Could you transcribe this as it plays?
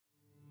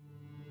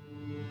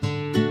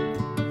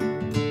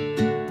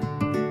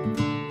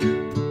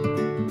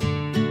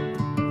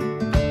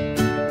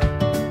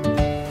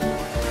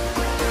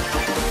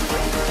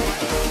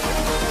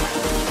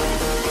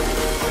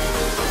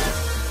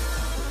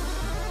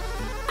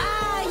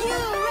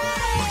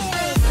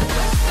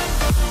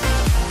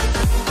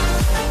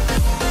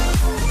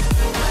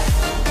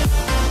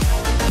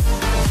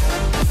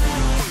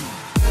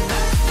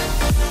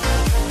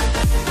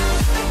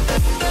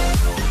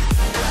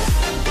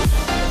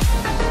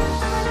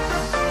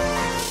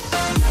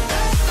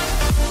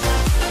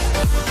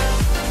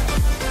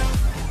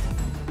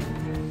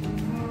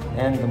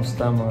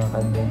Kamusta mga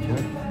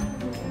ka-adventure?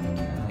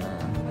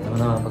 Alam mo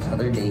naman, pag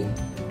Saturday,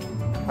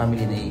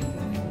 family day.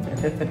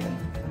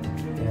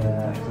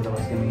 Kaya sa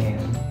labas kami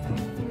ngayon.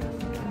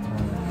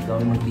 Gusto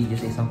kami mag-video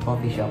sa isang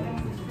coffee shop.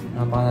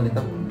 Napakangalan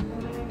ito,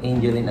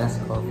 Angel and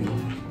Us Coffee.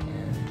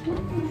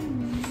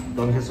 Ito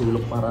kami sa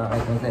sulok para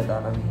kahit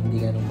maseta kami,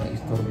 hindi nga nung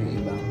ma-istorbo yung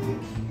ibang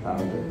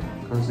tao.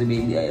 Kasi si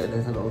baby ayaw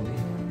din sa loob.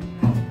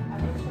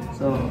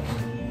 So,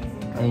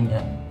 ayun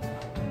nga.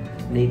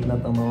 Late na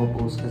itong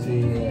makapost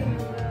kasi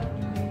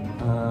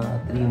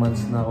 3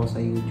 months na ako sa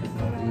YouTube.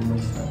 3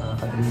 months na,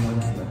 nakaka-3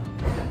 months na.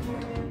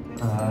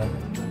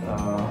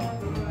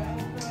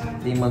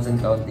 3 months and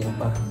counting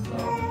pa. So,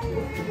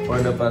 for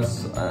the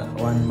past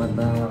 1 month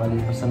na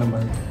nakalipas na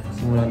naman,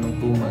 simula ng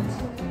 2 months,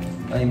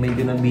 ay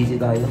medyo na busy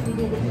tayo.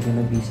 Medyo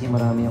na busy.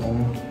 Marami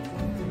akong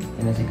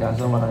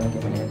inasikaso. Marami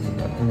kami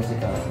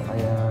inasikaso.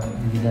 Kaya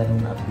hindi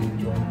ganong na-update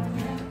yung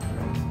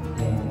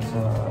sa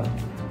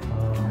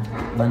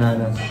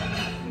bananas.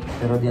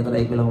 Pero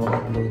tinatry ko lang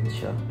mag-upload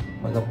siya.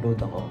 Mag-upload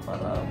ako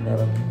para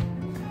meron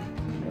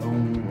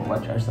yung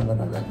watch hours na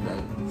natadagdag.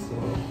 So,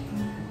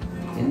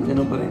 yun,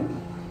 gano'n pa rin.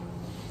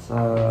 Sa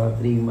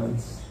 3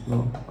 months,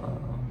 no?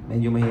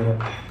 Medyo mahirap.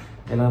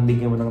 Kailangan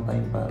bigyan mo ng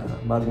time para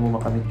bago mo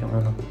makamit yung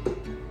ano,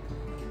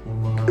 yung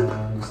mga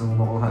gusto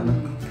mo makuha na.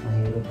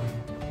 Mahirap.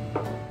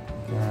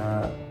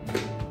 Kaya,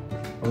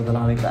 huwag na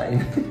lang kami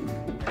kain.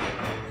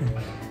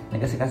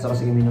 Nagkasikaso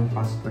kasi kami ng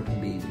passport ni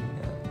baby.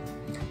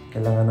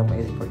 Kailangan na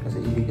ma-report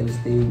kasi illegal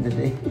staying na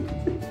day.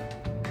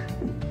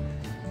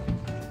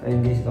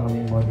 Ayun guys, ito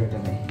kami yung order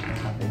kami.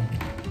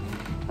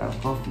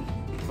 Coffee.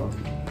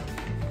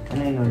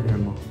 Ano yung order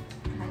mo?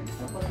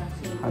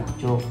 Hot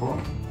choco.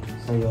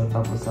 Sa'yo,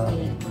 tapos sa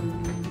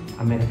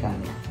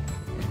Americano.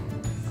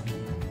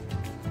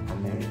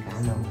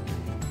 Americano.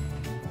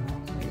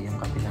 So, yung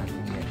kape natin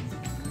yan.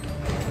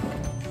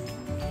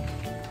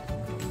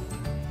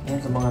 Yan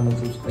sa mga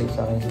nag-subscribe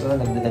sa akin. Siguro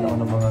nagdagan ako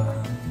ng mga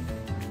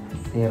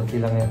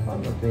 30 lang yan.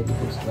 20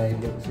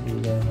 subscriber. Kasi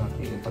hindi lang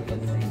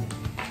nakikipag-ano na yun.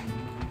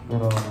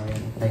 Pero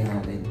ayan, try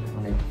natin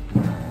ulit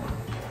na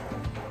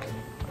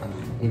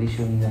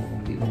i-resume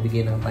yung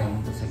magbigay ng time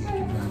ito sa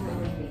YouTube natin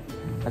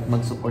at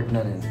mag-support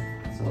na rin.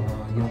 So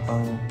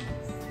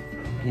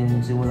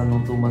yung simulan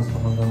ng 2 months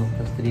pa hanggang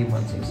 3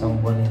 months, isang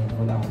buwan na yun,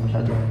 wala akong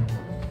masyadong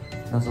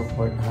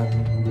na-supportahan,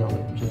 hindi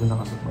ako masyadong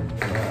nakasupport.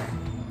 Kaya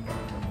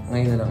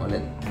ngayon na lang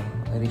ulit,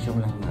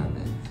 i-resume lang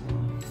natin. So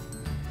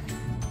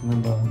ano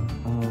ba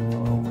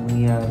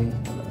mangyayari?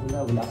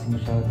 Wala kasi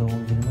masyadong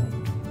ginawa.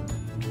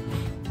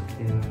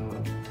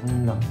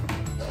 Ano lang.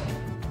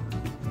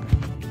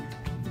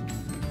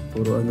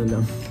 Puro ano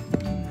lang.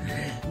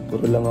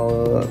 Puro lang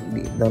ako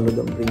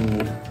download ang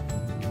Premiere.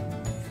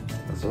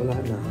 So wala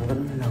na.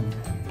 Ganun na lang.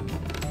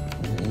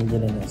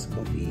 Angel and Us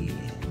Coffee.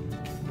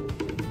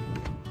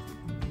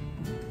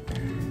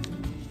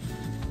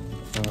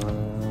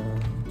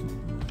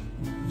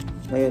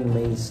 Ngayon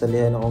may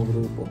salihan akong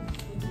grupo.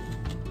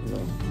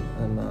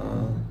 Na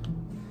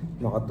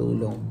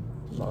makatulong,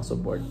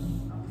 makasupport.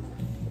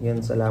 Yan,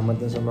 salamat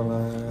din sa mga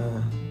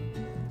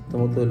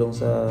tumutulong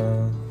sa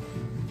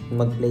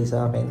mag-play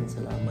sa akin.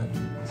 Salamat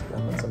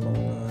sa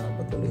mga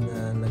patuloy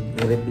na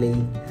nag-replay,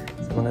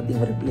 sa mga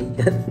team replay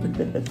dyan.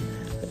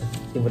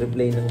 Team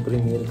replay ng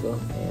premiere ko.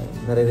 Ayan,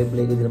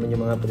 nare-replay ko din naman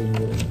yung mga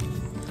premiere.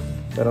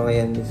 Pero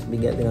ngayon,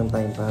 bigyan din ng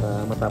time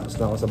para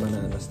matapos na ako sa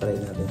bananas. Try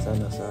natin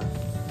sana sa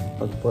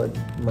pag-4th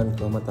month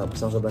ko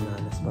matapos ako sa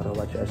bananas para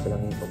watch hours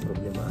lang yung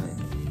problemahin.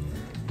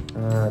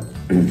 At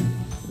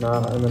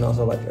nakakaano na ako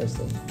sa watch hours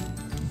din.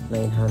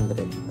 900.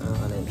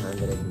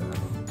 900 na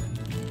ako.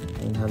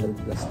 900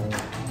 plus na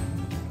yun.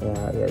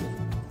 Kaya yan.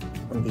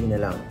 Hindi na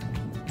lang.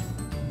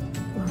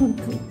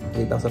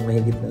 3,000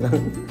 mahigit na lang.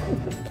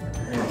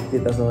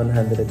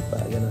 3,100 pa.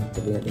 Ganun.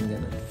 Sabi natin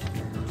ganun.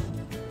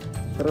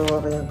 Pero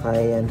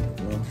kaya yan.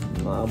 No?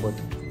 Maabot.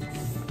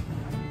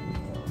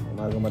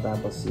 Bago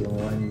matapos yung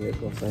 1 year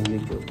ko sa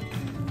YouTube.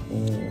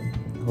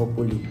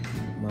 Hopefully,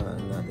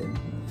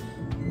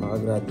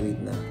 maka-graduate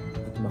na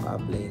at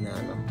maka-apply na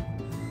ano.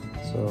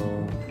 So,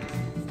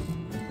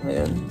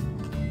 ayun.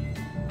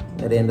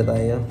 Merienda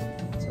tayo.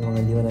 Sa mga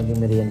hindi mo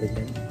naging merienda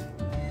dyan.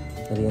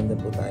 Merienda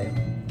po tayo.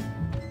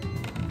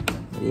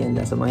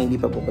 Merienda. Sa mga hindi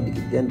pa po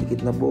kadikit yan,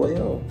 dikit na po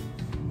kayo.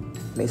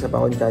 May isa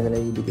pa akong channel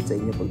na didikit sa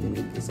inyo pag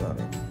dinigit kayo sa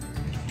akin.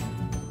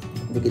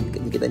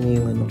 Dikitan nyo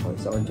yung ano ko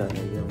sa akong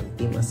channel, yung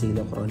Team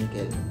Asilo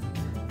Chronicle.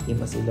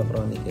 Team Asilo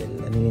Chronicle.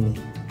 Ano yun eh?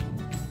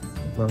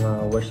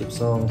 Mga worship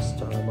songs,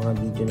 tsaka mga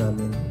video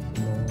namin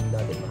nung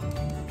dati pa.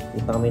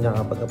 Hindi pa kami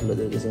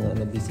nakapag-upload kasi nga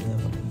na-busy nga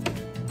kami.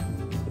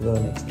 Siguro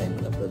next time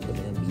mag-upload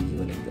kami ng video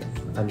ulit.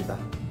 Kanta.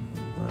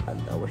 Mga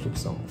kanta, worship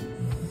song.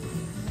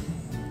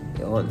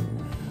 Yun.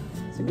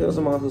 Siguro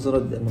sa mga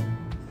susunod,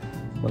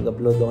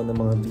 mag-upload ako ng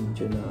mga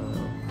video na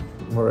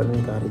more on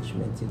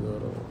encouragement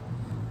siguro.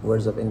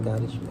 Words of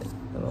encouragement.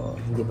 Pero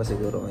hindi pa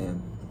siguro ngayon.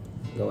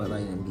 Gawa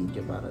tayo ng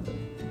video para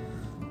doon.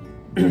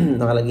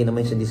 Nakalagay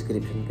naman sa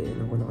description ko.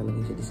 Yun ako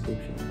nakalagay sa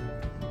description.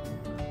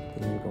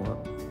 Tingnan ko nga.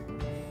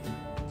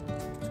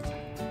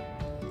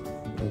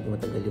 Medyo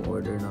matagal yung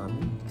order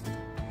namin.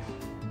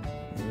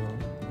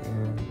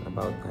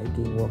 about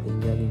hiking, walking,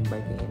 jogging,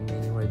 biking, and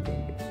many more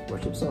things.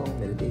 Worship song,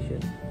 meditation,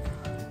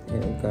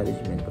 and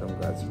encouragement from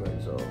God's Word.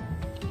 So,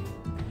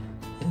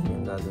 yan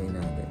yung gagawin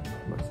natin.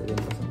 Basta rin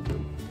pa sa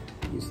food.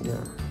 Use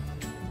na.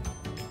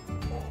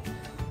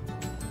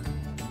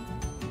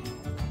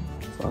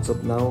 So, as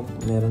of now,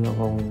 meron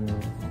akong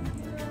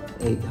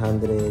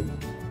 868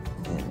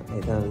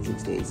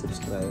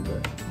 subscriber.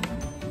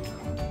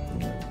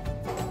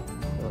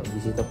 So,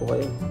 bisita po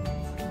kayo.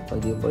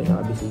 Pag di po kayo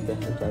nakabisita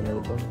sa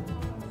channel ko.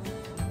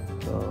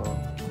 So,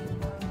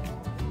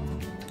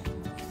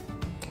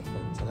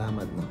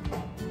 salamat, no?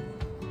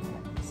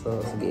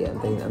 So, sige,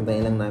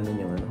 antayin lang namin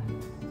yung ano.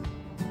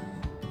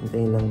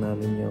 Antayin lang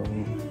namin yung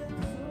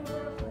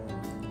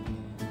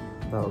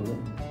tawag yun.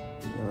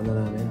 Yung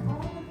ano namin.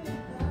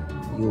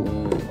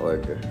 Yung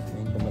order.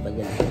 Medyo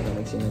matagal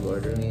na kasi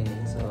nag-order ngayon.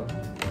 So,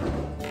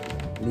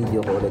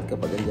 video ko ulit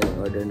kapag andyan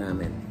ang order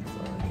namin. So,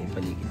 yung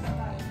paligid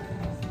na.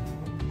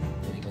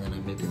 Hindi ko na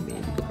namin yung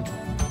baby ko.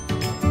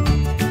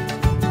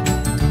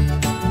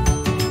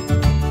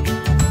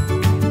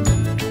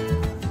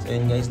 So,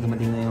 yun guys,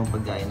 dumating na yung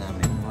pagkain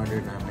namin. Yung order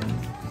namin.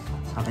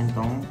 Sa akin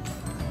tong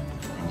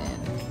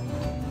ayan.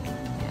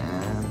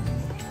 Ayan.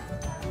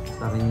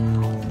 Sa akin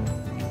yung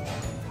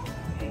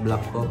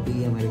black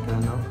coffee,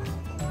 americano.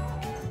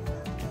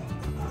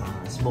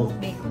 Smoked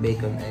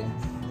bacon egg.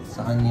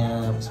 Sa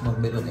kanya,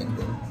 smoked bacon egg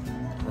din.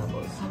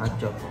 Tapos, hot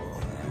choco.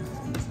 Ayan.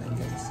 Yes lang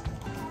guys.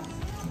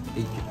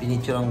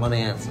 Pinicturean ko na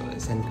yan. So,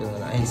 send ko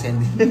na. Ay,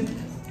 send.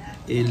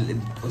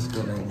 I-post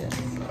ko na yan.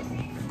 So,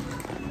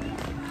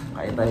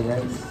 kaya tayo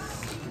guys.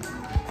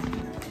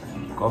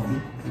 Coffee.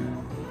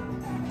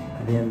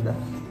 Merienda.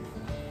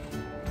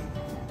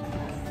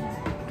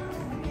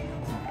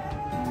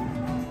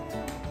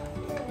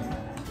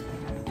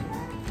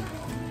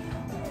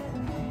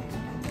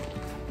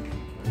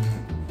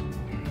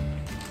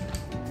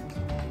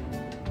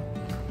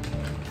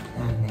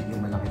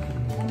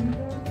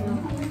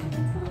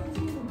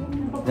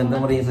 Ganda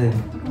mo rin sa'yo.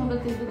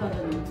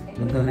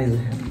 Ganda mo rin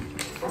sa'yo.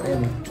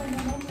 Ayun.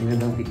 Ang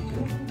gandang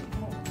picture.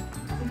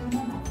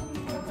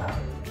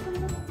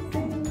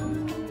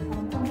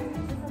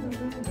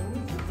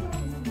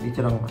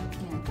 Picture lang ba?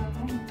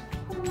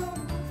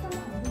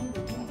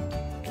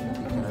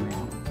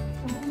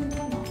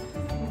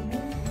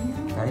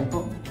 Kain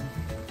po.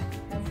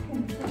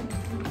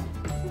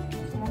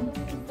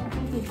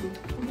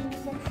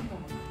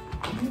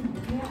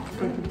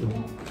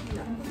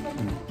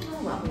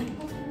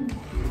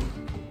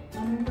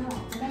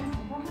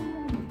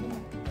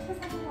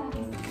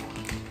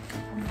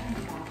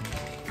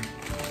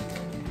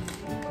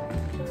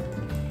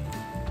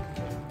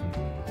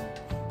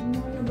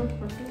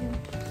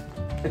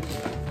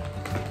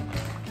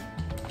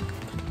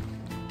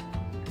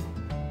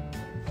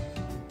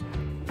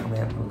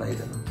 Mamaya po tayo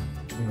dito.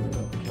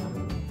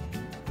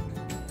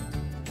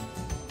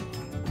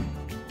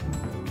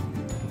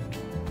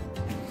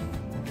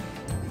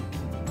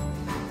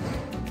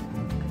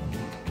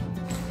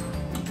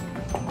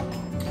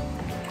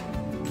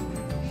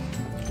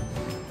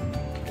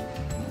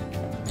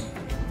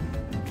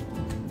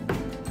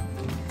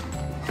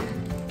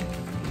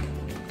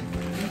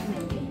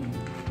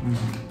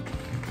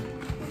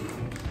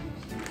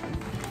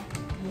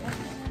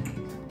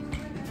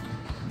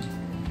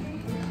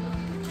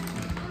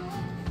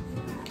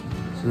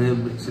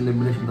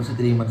 Celebration kasi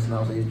 3 months na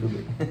ako sa YouTube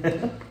eh.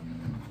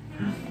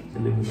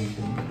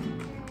 Celebration.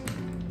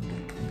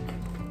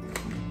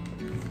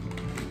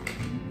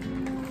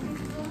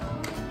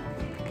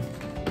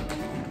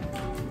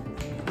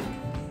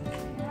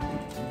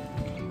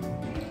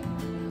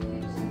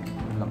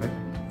 Ang laki.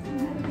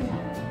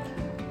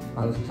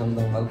 Halos isang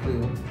dangkal po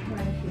yun.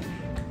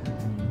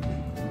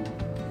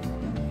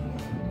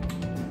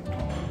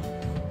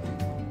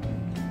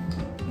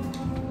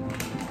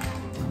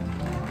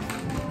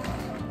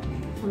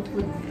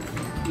 Food.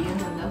 Yan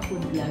mga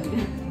food vlog.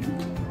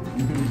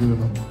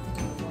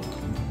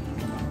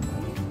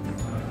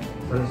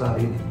 Pero sa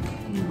akin,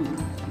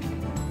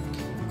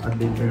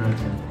 adventure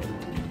natin.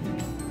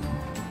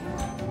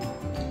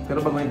 Pero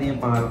pag may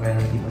yung pangarap kaya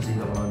ng Team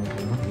Asilo ko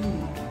nito, no?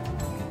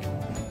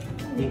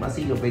 Team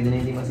Asilo, pwede na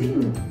yung Team Asilo.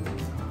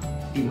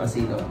 Team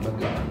Asilo,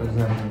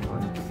 mag-sana ng ko.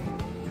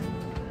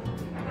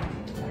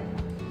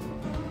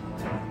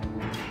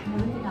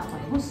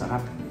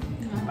 Sarap.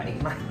 Panik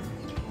na.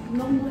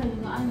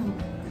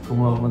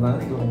 Kumuha ko na,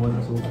 ikaw kumuha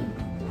ng sukat.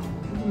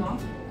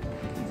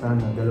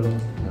 Sana,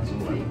 dalawang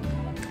sukat.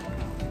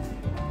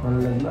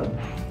 Malalaglag.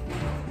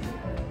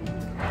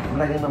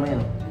 Malagyan naman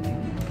yan.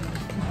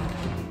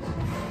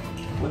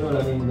 Wala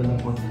na yung magandang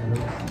konti na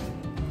lang.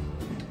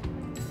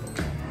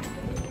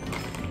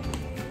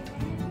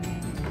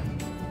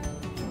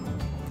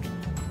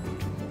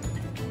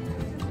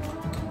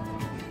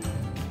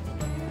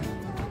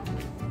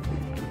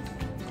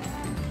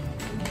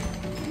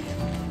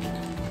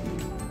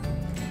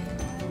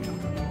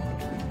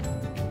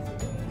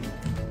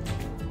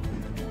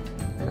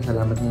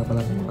 Salamat nga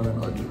pala sa mga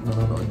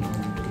nanonood ng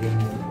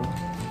video ko.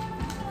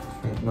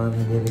 Kahit mga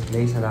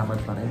nag-replay,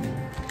 salamat pa rin.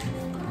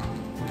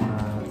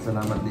 At sa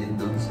salamat din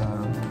doon sa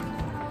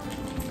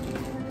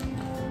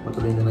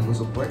patuloy na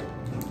nag-support.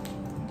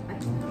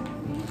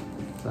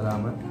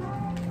 Salamat.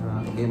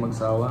 Huwag kayong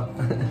magsawa.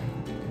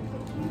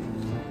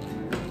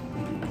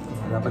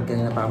 Dapat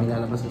kanina pa kami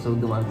lalabas kasi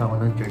dumaan pa ako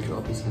ng church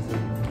office kasi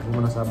kung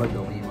muna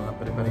Sabado may mga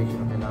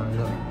preparation na kailangan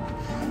gawin.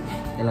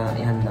 Kailangan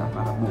ihanda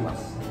para bukas.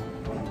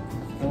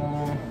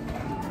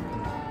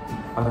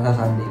 Para sa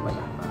Sunday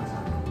pala. Para sa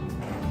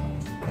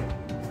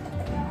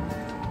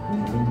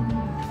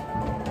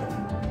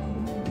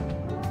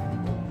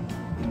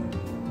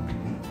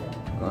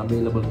Kung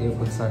available kayo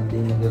pag Sunday,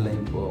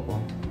 nag-live po ako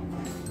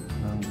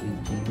ng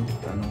preaching,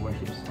 ng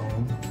worship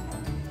song.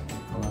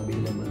 Kung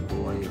available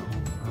po kayo,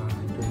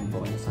 join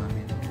po kayo sa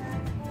amin.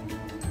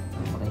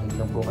 Makinig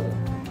lang po kayo.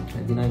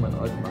 Hindi na yung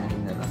manood,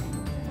 makinig na lang.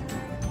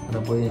 Ano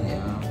po yun,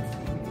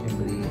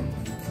 every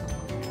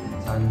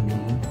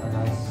Sunday,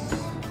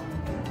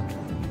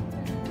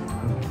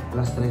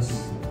 alas 3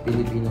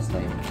 Pilipinas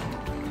time.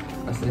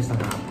 Alas 3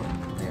 ng hapon.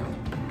 Ayan.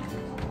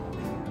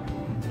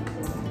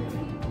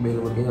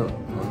 Available kayo.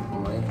 Manood po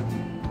kayo.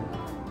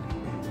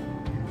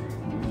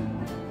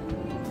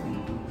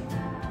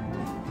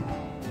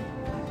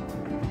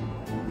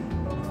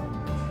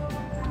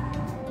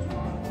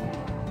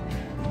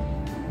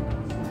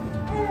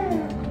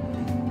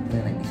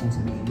 Nagising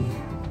si baby.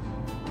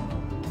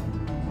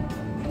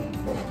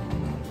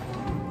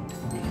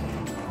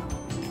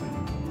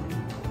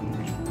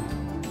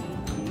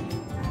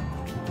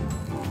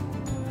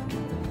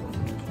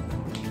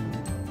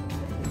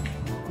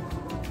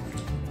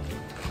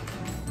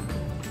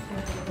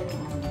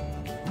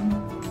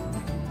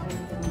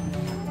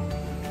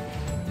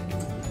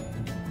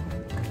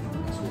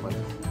 Sukan.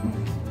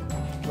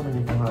 Ano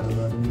yung panghalo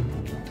natin dito?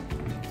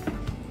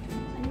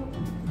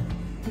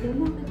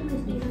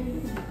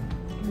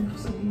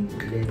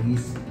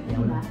 Ladies.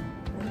 Ano ba?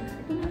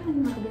 Ito na lang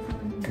yung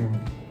makagasama niya.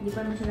 Hindi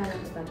pa naman siya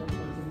lalapag sa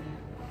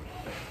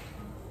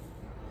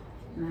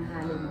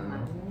mahalo mo pa.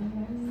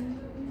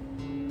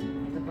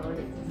 Ito pa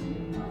ulit.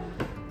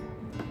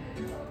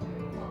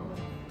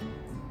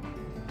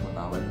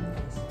 Matawad.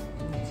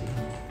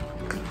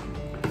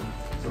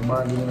 So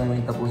baka hindi na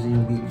namin tapusin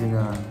yung video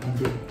na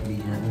hindi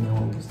namin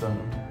yung gusto.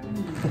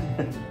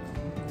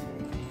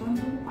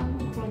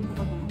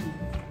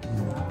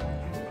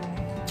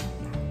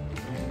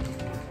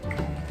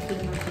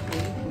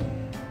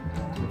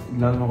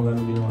 Lalo mo kung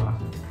gano'ng ginawa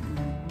ako.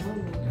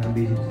 Ang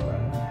busy sa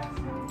parang.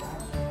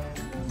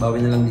 Bawi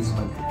na lang this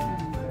month.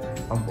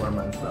 Pang 4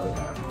 months bawi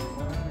na.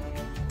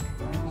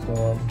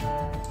 So,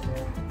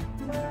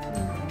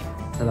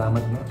 salamat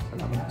no?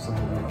 Salamat po sa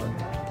mga nanood.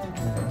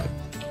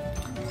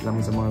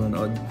 Salamat sa mga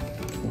nanood.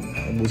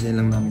 Ubusin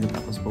lang namin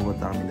tapos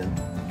pupunta kami doon.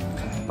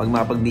 Pag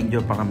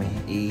mapag-video pa kami,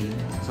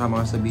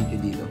 sasama ka sa video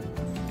dito.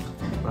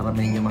 Para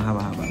medyo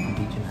mahaba-haba ang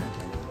video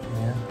natin.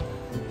 Ayan.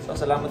 So,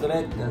 salamat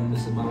ulit. God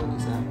bless sa bawat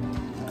isa.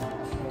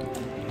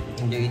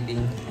 Enjoy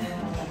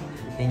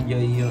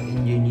niyo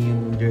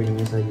yung journey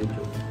niyo sa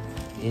YouTube.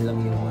 Yun lang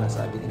yung mga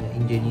sabi nila.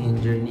 Enjoy niyo yung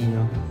journey,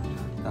 no?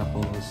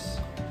 Tapos,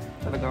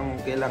 talagang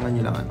kailangan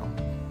niyo lang,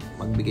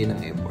 magbigay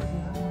ng effort.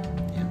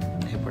 Yan,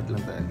 effort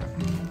lang talaga.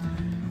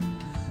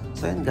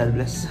 So, yan, God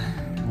bless.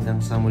 Hanggang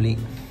sa muli.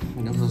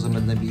 Hanggang sa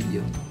susunod na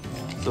video.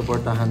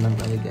 Supportahan lang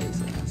tayo,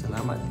 guys.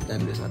 Salamat.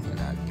 God bless at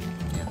lahat.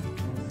 Yan.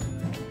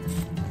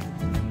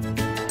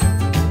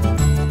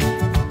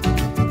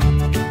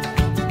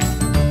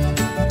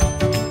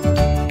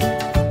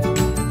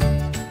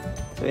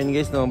 So yun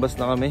guys, lumabas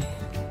na kami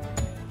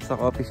sa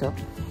coffee shop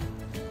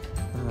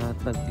at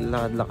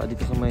naglakad-lakad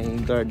dito sa may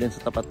garden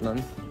sa tapat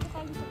nun.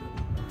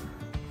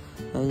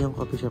 Ayan yung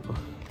coffee shop oh.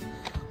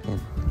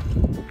 Ayan.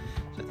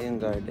 So ito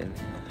yung garden.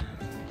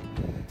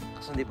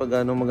 Kasi hindi pa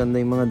gano'ng maganda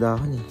yung mga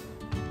dahon eh.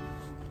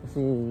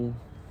 Kasi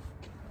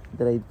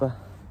dried pa.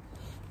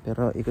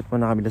 Pero ikot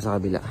muna kami doon sa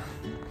kabila.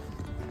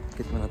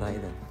 Ikot muna tayo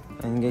doon.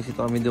 Ayan guys,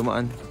 ito kami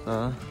dumaan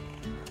sa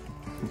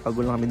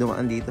pagul na kami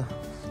dumaan dito.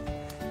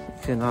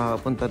 Kasi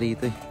nakakapunta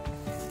rito eh.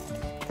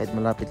 Kahit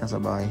malapit lang sa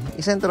bahay.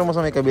 Isentro mo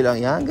sa may kabilang.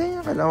 Yan,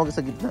 ganyan. Kailangan wag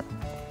sa gitna.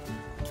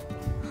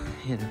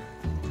 Yan.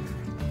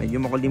 Medyo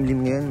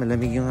makulimlim ngayon.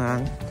 Malamig yung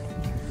hangin.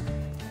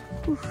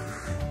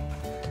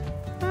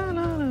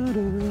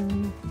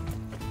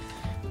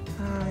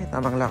 Ay,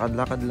 tamang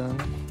lakad-lakad lang.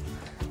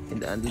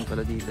 Hindaan din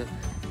pala dito.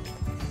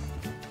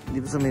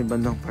 Dito sa may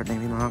bandang part na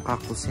may mga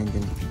cactus yan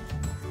dyan.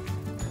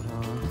 Pero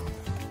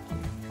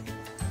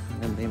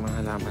ganda yung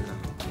mga halaman na.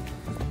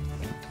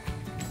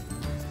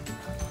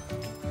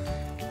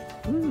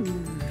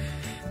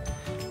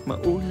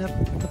 Maulap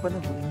na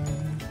panahon.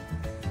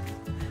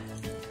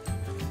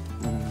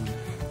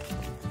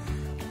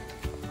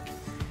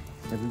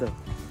 Ganda.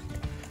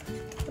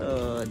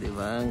 Oh, di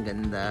ba? Ang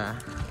ganda.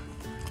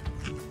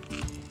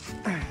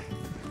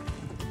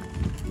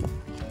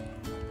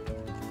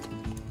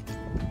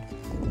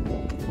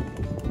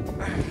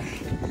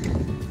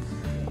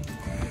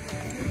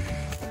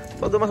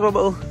 Todo mas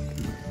baba oh.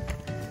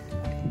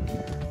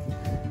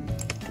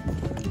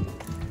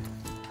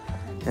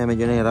 Eh,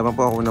 medyo nahihirapan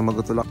po ako na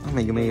magutulak.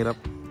 Medyo mahirap.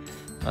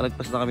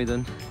 Nalagpas na kami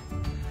dun.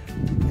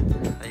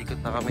 Ikot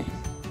na na kami.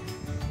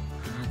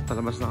 At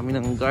palabas na kami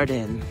ng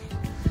garden.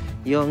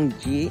 Yung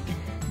G.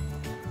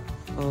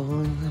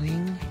 Oh,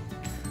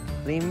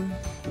 Rim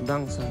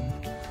Dangsan.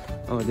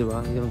 Oh, di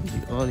ba? Yung G.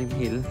 Olim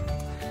Hill.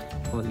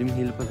 Olim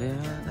Hill pala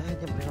yan. Ay,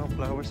 yan pa yung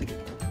flowers. Sige.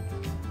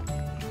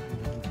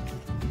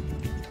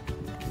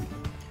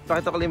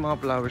 Pakita ko lang yung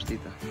mga flowers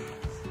dito.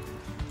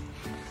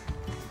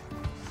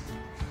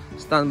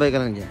 Standby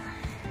ka lang dyan.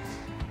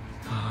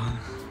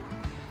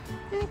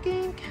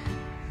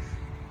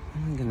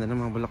 Ganda ng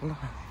mga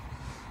bulaklak.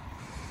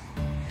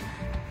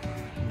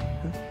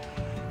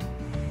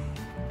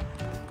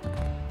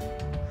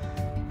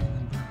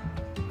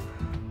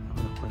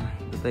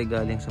 Ito tayo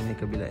galing sa may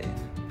kabila yan.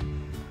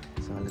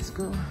 So let's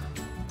go.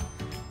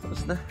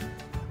 Tapos na.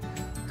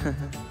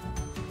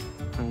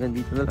 Hanggang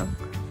dito na lang.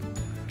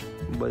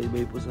 Bye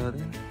bye po sa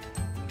atin.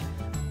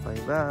 Bye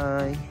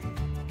bye.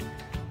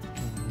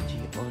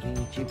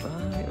 Orange.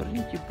 Bye.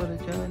 Orange pala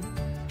dyan.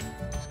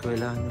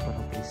 Eskwelahan na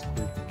parang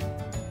preschool.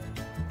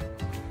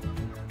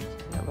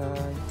 Bye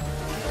bye.